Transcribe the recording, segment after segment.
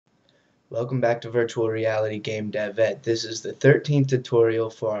Welcome back to Virtual Reality Game Dev Ed. This is the 13th tutorial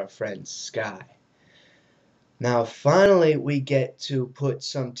for our friend Sky. Now finally we get to put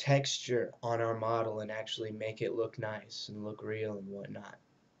some texture on our model and actually make it look nice and look real and whatnot.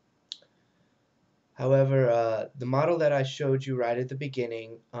 However, the model that I showed you right at the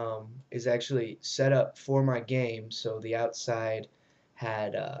beginning is actually set up for my game, so the outside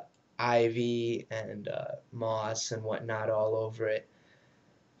had ivy and moss and whatnot all over it.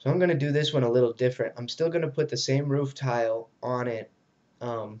 So I'm going to do this one a little different. I'm still going to put the same roof tile on it,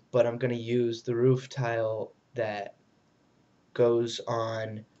 but I'm going to use the roof tile that goes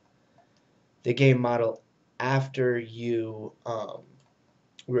on the game model after you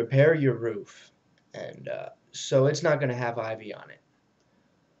repair your roof. And so it's not going to have ivy on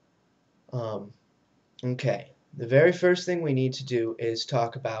it. Okay, the very first thing we need to do is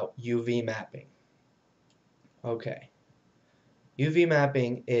talk about UV mapping. Okay, UV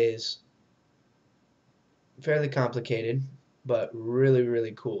mapping is fairly complicated, but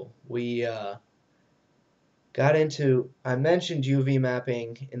really cool. I mentioned UV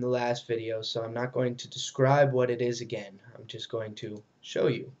mapping in the last video, so I'm not going to describe what it is again. I'm just going to show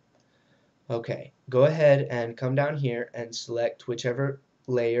you. Okay, go ahead and come down here and select whichever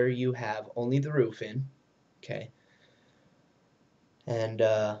layer you have only the roof in. Okay, and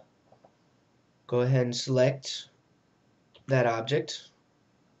go ahead and select that object.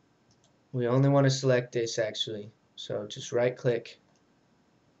 We only want to select this actually, so just right click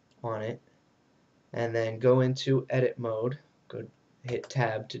on it and then go into edit mode. Go hit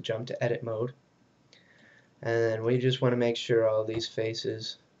tab to jump to edit mode, and then we just want to make sure all these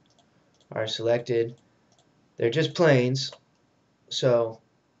faces are selected. They're just planes, so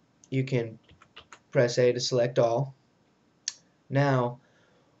you can press A to select all. Now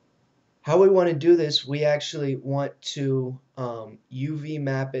how we want to do this, we actually want to UV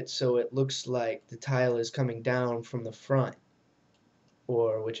map it so it looks like the tile is coming down from the front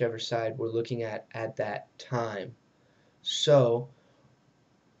or whichever side we're looking at that time. So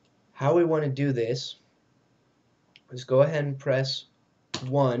how we want to do this is go ahead and press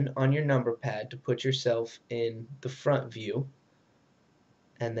 1 on your number pad to put yourself in the front view,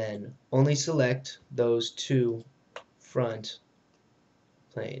 and then only select those two front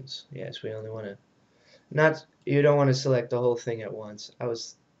planes. Yes, we only want to, not, you don't want to select the whole thing at once.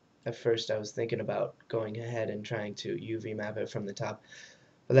 At first I was thinking about going ahead and trying to UV map it from the top,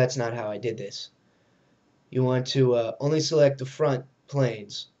 but that's not how I did this. You want to only select the front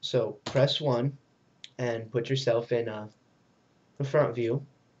planes. So press 1 and put yourself in the front view.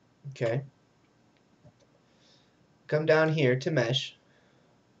 Okay. Come down here to mesh.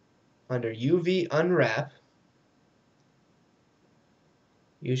 Under UV unwrap,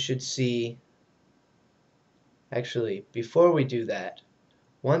 you should see, actually before we do that,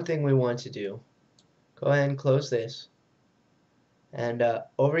 one thing we want to do, go ahead and close this, and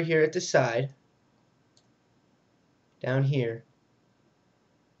over here at the side, down here,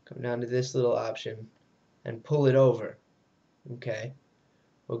 come down to this little option and pull it over. Okay,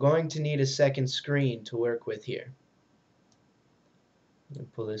 we're going to need a second screen to work with here.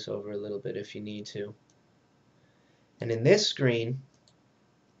 Pull this over a little bit if you need to. And in this screen,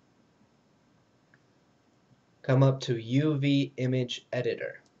 come up to UV image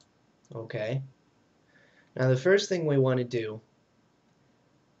editor. Okay, now the first thing we want to do,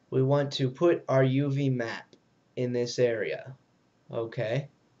 we want to put our UV map in this area. Okay,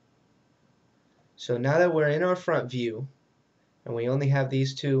 so now that we're in our front view and we only have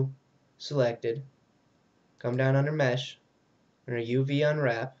these two selected, come down under mesh, under UV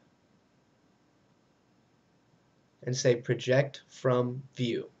unwrap, and say project from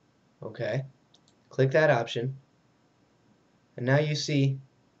view. Okay, click that option, and now you see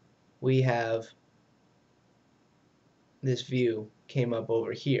we have this view came up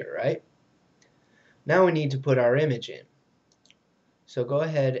over here, right? Now we need to put our image in. So go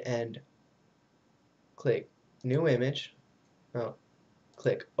ahead and click new image. Oh,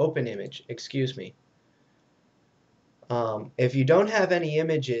 click open image, excuse me. If you don't have any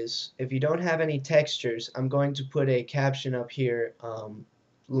images, if you don't have any textures, I'm going to put a caption up here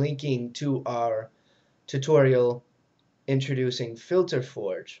linking to our tutorial introducing Filter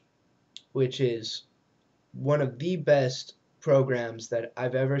Forge, which is one of the best programs that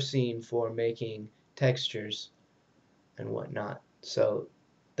I've ever seen for making textures and whatnot. So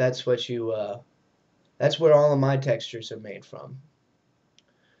that's what you that's where all of my textures are made from.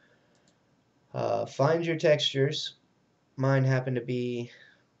 Find your textures. Mine happen to be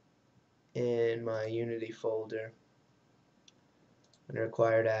in my Unity folder. Under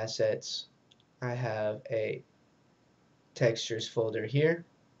Acquired Assets, I have a textures folder here.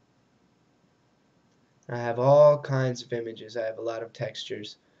 I have all kinds of images. I have a lot of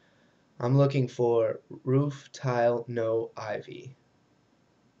textures. I'm looking for roof tile no ivy.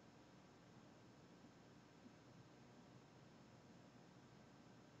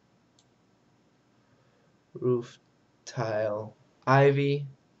 Roof tile ivy.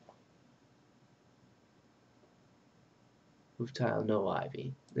 Roof tile no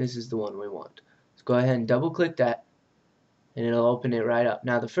ivy. This is the one we want. Let's go ahead and double click that and it'll open it right up.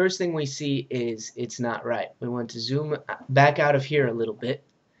 Now the first thing we see is it's not right. We want to zoom back out of here a little bit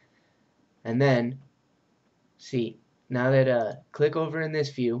and then see, now that click over in this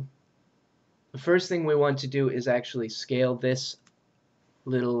view, the first thing we want to do is actually scale this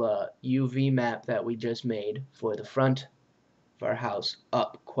little UV map that we just made for the front of our house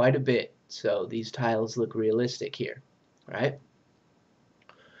up quite a bit so these tiles look realistic here, right?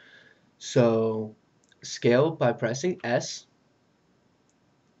 So scale by pressing S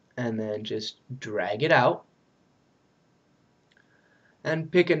and then just drag it out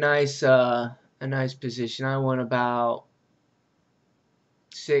and pick a nice position. I want about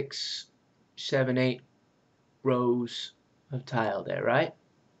 6, 7, 8 rows of tile there, right?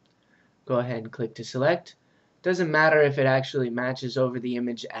 Go ahead and click to select. Doesn't matter if it actually matches over the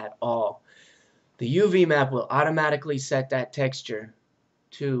image at all. The UV map will automatically set that texture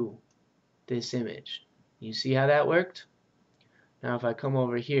to this image. You see how that worked? Now if I come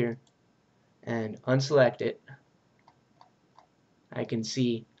over here and unselect it, I can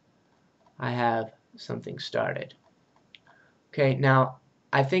see I have something started. Okay, now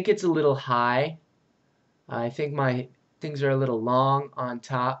I think it's a little high. I think my things are a little long on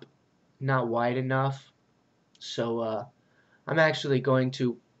top, not wide enough. So I'm actually going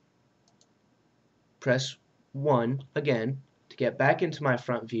to press 1 again to get back into my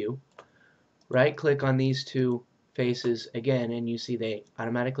front view. Right click on these two faces again and you see they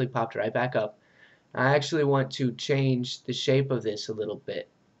automatically popped right back up. I actually want to change the shape of this a little bit.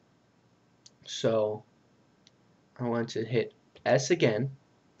 So I want to hit S again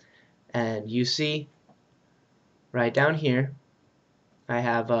and you see right down here I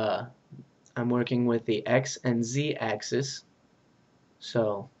have I'm working with the X and Z axis,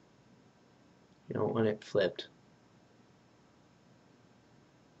 so you don't want it flipped.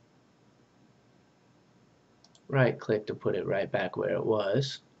 Right click to put it right back where it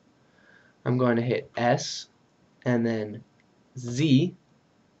was. I'm going to hit S and then Z,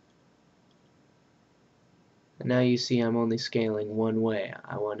 and now you see I'm only scaling one way.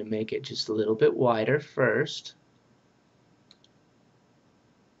 I want to make it just a little bit wider first.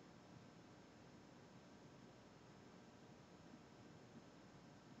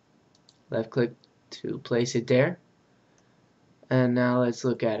 Left click to place it there, and now let's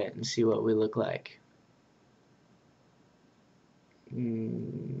look at it and see what we look like.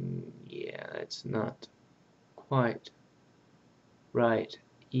 Yeah, that's not quite right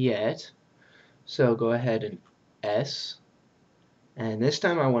yet. So go ahead and S, and this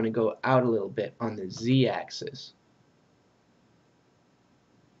time I want to go out a little bit on the Z axis.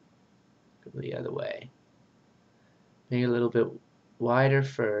 Go the other way. Make it a little bit wider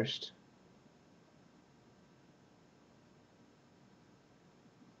first.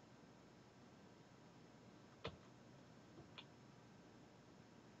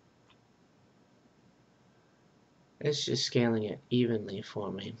 It's just scaling it evenly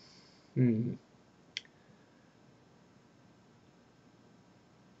for me.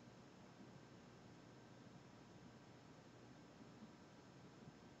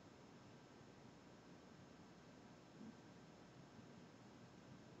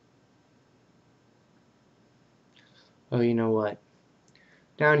 Oh, you know what?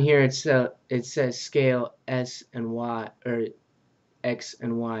 Down here it says scale S and Y, or X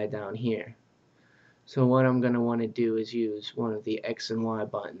and Y down here. So what I'm going to want to do is use one of the X and Y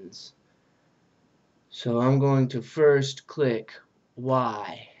buttons. So I'm going to first click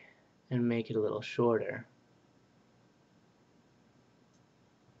Y and make it a little shorter.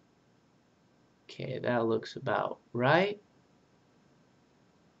 Okay, that looks about right.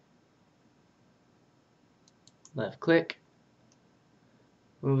 Left click.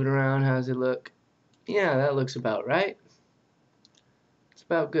 Move it around. How's it look? Yeah, that looks about right. It's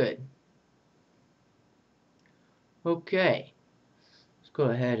about good. Okay. Let's go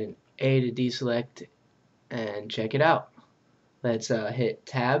ahead and A to deselect and check it out. Let's hit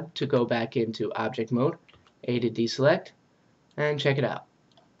Tab to go back into object mode, A to deselect, and check it out.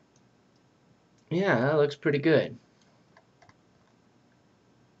 Yeah, that looks pretty good.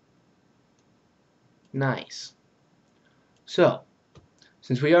 Nice. So,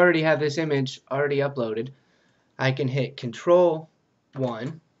 since we already have this image already uploaded, I can hit Control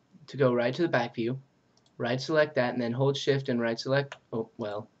 1 to go right to the back view, right select that, and then hold shift and right select. Oh,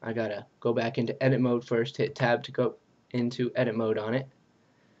 well, I gotta go back into edit mode first, hit tab to go into edit mode on it,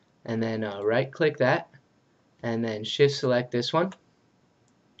 and then right click that, and then shift select this one,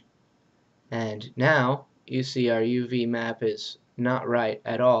 and now you see our UV map is not right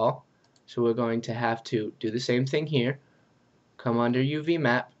at all, so we're going to have to do the same thing here. Come under UV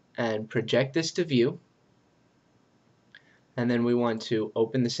map and project this to view, and then we want to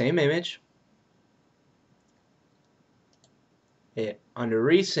open the same image. Under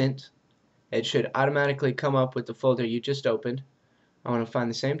recent, it should automatically come up with the folder you just opened. I want to find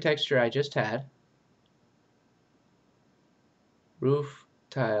the same texture I just had, roof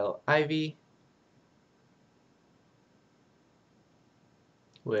tile ivy.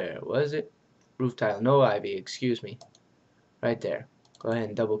 Where was it? Roof tile no ivy, excuse me. Right there. Go ahead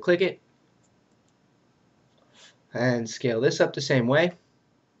and double click it and scale this up the same way.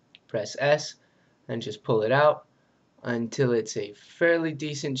 Press S and just pull it out until it's a fairly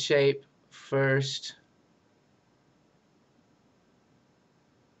decent shape first.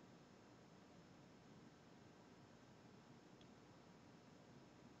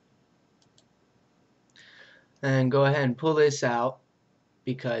 And go ahead and pull this out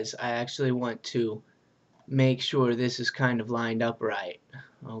because I actually want to make sure this is kind of lined up right.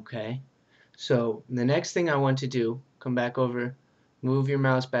 Okay, so the next thing I want to do, come back over, move your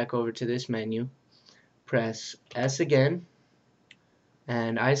mouse back over to this menu, press S again,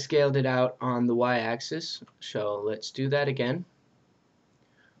 and I scaled it out on the y-axis, so let's do that again.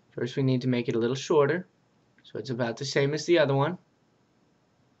 First we need to make it a little shorter, so it's about the same as the other one.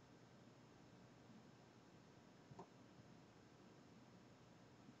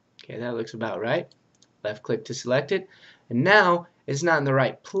 Okay, that looks about right. Left click to select it, and now it's not in the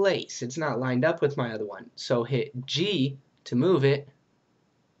right place. It's not lined up with my other one, so hit G to move it,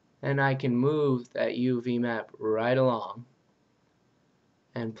 and I can move that UV map right along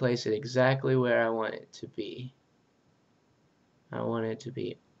and place it exactly where I want it to be. I want it to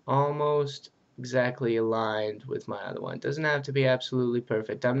be almost exactly aligned with my other one. It doesn't have to be absolutely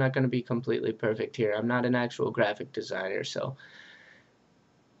perfect. I'm not going to be completely perfect here. I'm not an actual graphic designer, so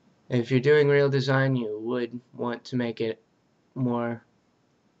if you're doing real design, you would want to make it more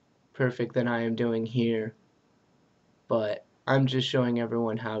perfect than I am doing here, but I'm just showing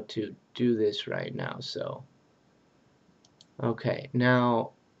everyone how to do this right now. So okay,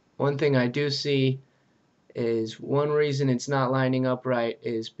 now one thing I do see is one reason it's not lining up right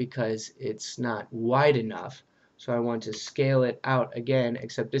is because it's not wide enough, so I want to scale it out again,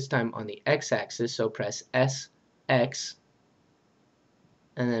 except this time on the x-axis. So press SX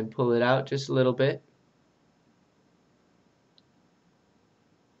and then pull it out just a little bit.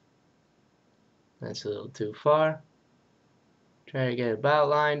 That's a little too far. Try to get it about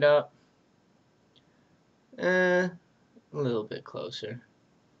lined up. A little bit closer.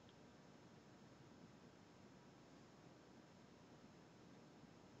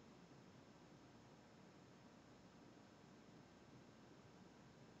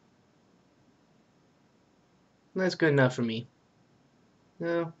 That's good enough for me.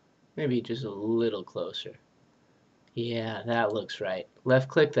 No, maybe just a little closer. Yeah, that looks right. Left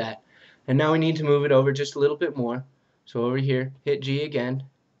click that. And now we need to move it over just a little bit more. So over here, hit G again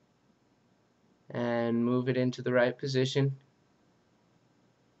and move it into the right position.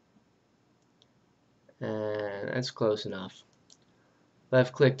 And that's close enough.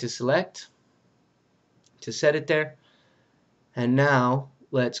 Left click to select to set it there. And now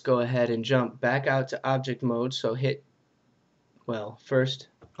let's go ahead and jump back out to object mode. So hit, well, first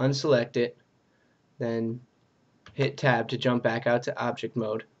unselect it, then hit tab to jump back out to object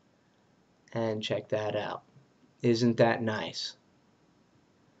mode, and check that out. Isn't that nice?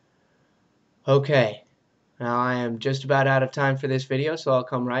 Okay, now I am just about out of time for this video, so I'll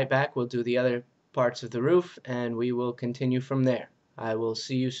come right back. We'll do the other parts of the roof and we will continue from there. I will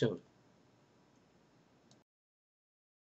see you soon.